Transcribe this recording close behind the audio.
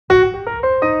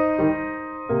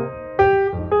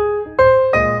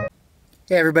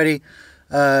Hey everybody,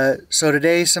 so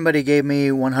today somebody gave me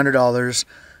 $100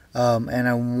 and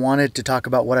I wanted to talk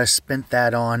about what I spent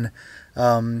that on.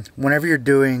 Whenever you're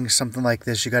doing something like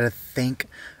this, you got to think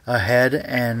ahead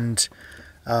and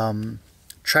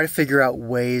try to figure out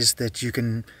ways that you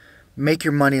can make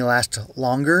your money last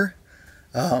longer,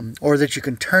 or that you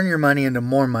can turn your money into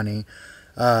more money.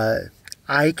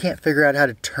 I can't figure out how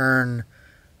to turn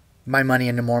my money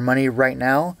into more money right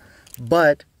now,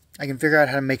 but I can figure out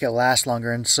how to make it last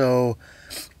longer. And so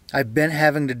I've been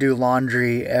having to do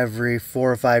laundry every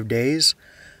 4 or 5 days.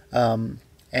 And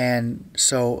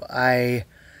so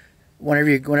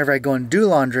whenever I go and do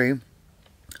laundry,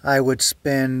 I would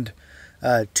spend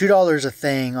 $2 a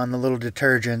thing on the little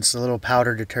detergents, the little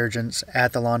powder detergents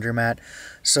at the laundromat.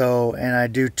 So, and I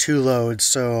do 2 loads,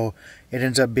 so it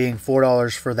ends up being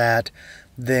 $4 for that.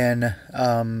 Then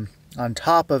on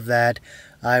top of that,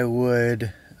 I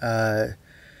would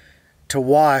to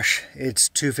wash, it's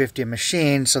 $2.50 a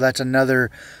machine, so that's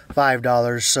another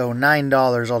 $5, so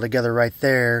 $9 altogether right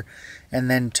there.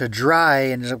 And then to dry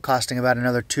ends up costing about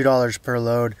another $2 per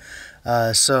load,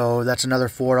 so that's another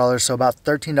 $4, so about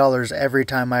 $13 every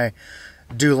time I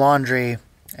do laundry.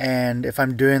 And if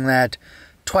I'm doing that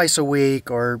twice a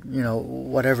week, or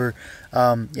whatever,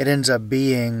 it ends up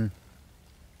being,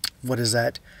 what is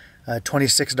that,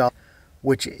 $26,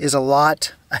 which is a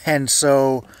lot. And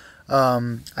so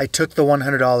I took the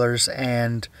 $100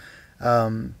 and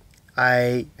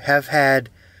I have had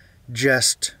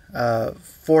just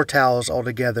 4 towels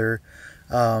altogether.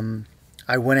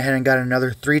 I went ahead and got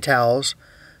another 3 towels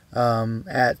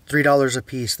at $3 a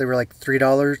piece. They were like $3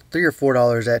 or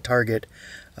 $4 at Target.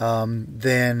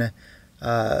 Then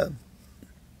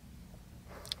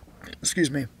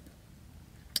excuse me,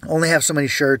 only have so many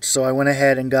shirts, so I went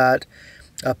ahead and got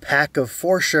a pack of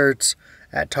 4 shirts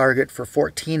at Target for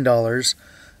 $14.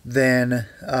 Then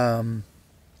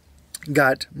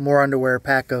got more underwear, a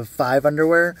pack of 5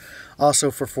 underwear,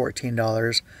 also for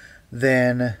 $14.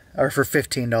 Then, or for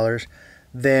 $15.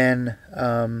 Then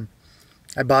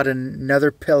I bought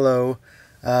another pillow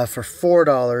for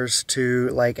 $4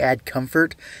 to add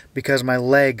comfort, because my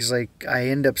legs, I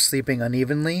end up sleeping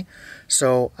unevenly.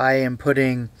 So I am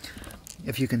putting,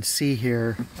 if you can see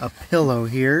here, a pillow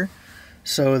here,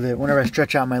 so that whenever I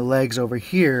stretch out my legs over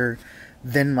here,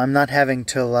 then I'm not having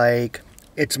to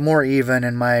it's more even,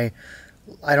 and I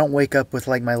don't wake up with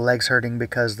my legs hurting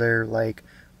because they're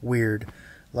weird,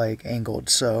 angled.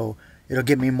 So it'll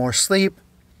get me more sleep.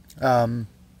 Then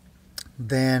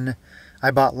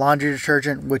I bought laundry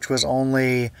detergent, which was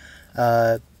only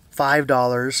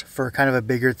 $5 for kind of a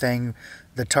bigger thing,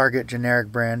 the Target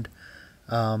generic brand.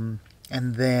 And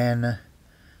then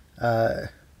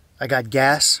I got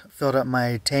gas, filled up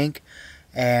my tank,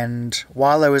 and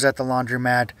while I was at the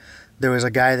laundromat, there was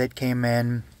a guy that came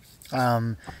in.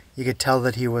 You could tell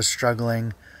that he was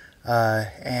struggling,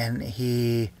 and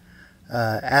he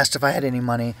asked if I had any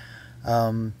money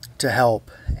to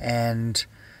help. And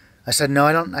I said, no,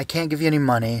 I can't give you any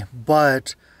money,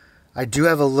 but I do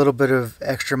have a little bit of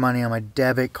extra money on my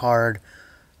debit card.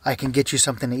 I can get you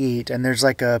something to eat. And there's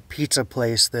a pizza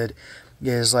place that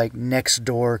is next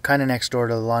door, kind of next door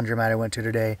to the laundromat I went to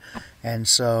today. And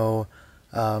so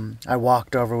I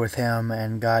walked over with him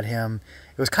and got him,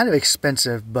 it was kind of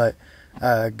expensive, but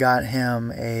got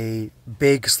him a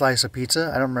big slice of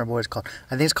pizza. I don't remember what it's called.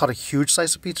 I think it's called a huge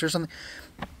slice of pizza or something.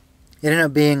 It ended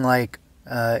up being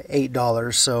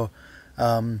 $8, so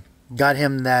got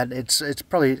him that. It's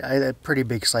probably a pretty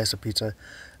big slice of pizza,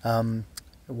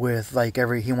 with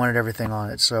he wanted everything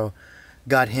on it, so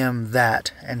got him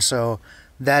that. And so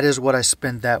that is what I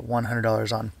spent that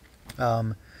 $100 on.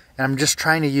 And I'm just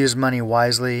trying to use money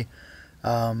wisely,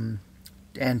 and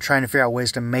trying to figure out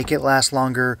ways to make it last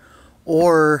longer,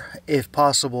 or if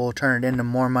possible turn it into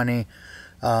more money.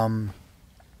 And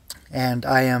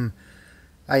I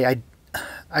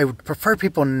would prefer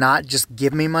people not just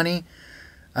give me money.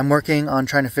 I'm working on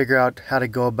trying to figure out how to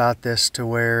go about this to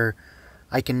where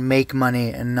I can make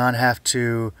money and not have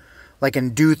to,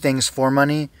 and do things for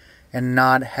money and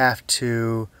not have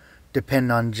to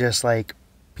depend on just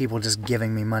people just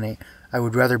giving me money. I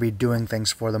would rather be doing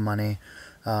things for the money,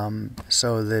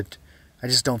 so that I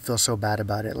just don't feel so bad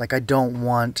about it. I don't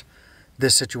want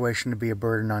this situation to be a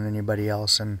burden on anybody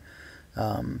else. And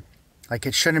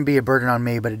it shouldn't be a burden on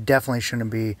me, but it definitely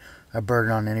shouldn't be a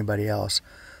burden on anybody else.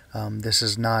 This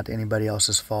is not anybody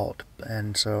else's fault.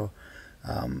 And so,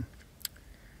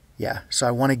 yeah, so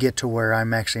I want to get to where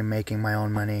I'm actually making my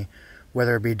own money,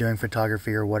 whether it be doing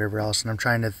photography or whatever else. And I'm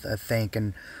trying to think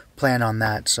and plan on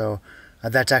that. So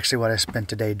that's actually what I spent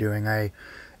today doing. I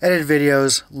edited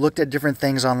videos, looked at different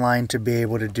things online to be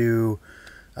able to do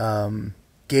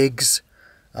gigs,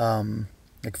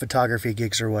 like photography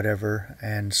gigs or whatever,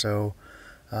 and so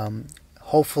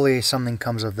hopefully something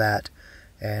comes of that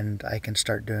and I can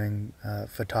start doing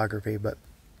photography, but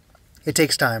it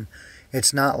takes time.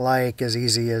 It's not like as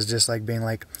easy as just like being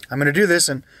like, I'm going to do this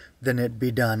and then it'd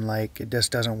be done. Like, it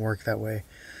just doesn't work that way,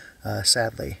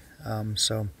 sadly.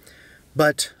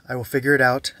 But I will figure it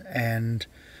out and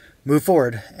move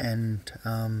forward and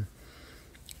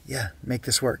yeah, make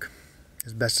this work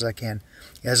as best as I can,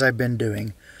 as I've been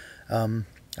doing.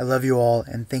 I love you all,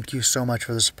 and thank you so much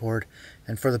for the support.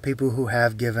 And for the people who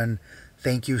have given,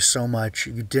 thank you so much.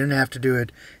 You didn't have to do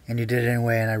it, and you did it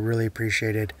anyway, and I really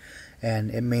appreciate it.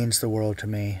 And it means the world to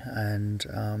me.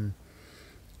 And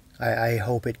I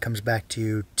hope it comes back to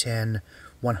you 10,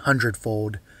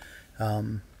 100-fold.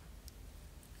 And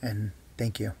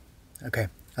thank you. Okay,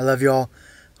 I love you all.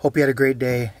 Hope you had a great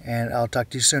day, and I'll talk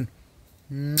to you soon.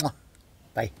 Mwah.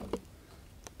 Bye.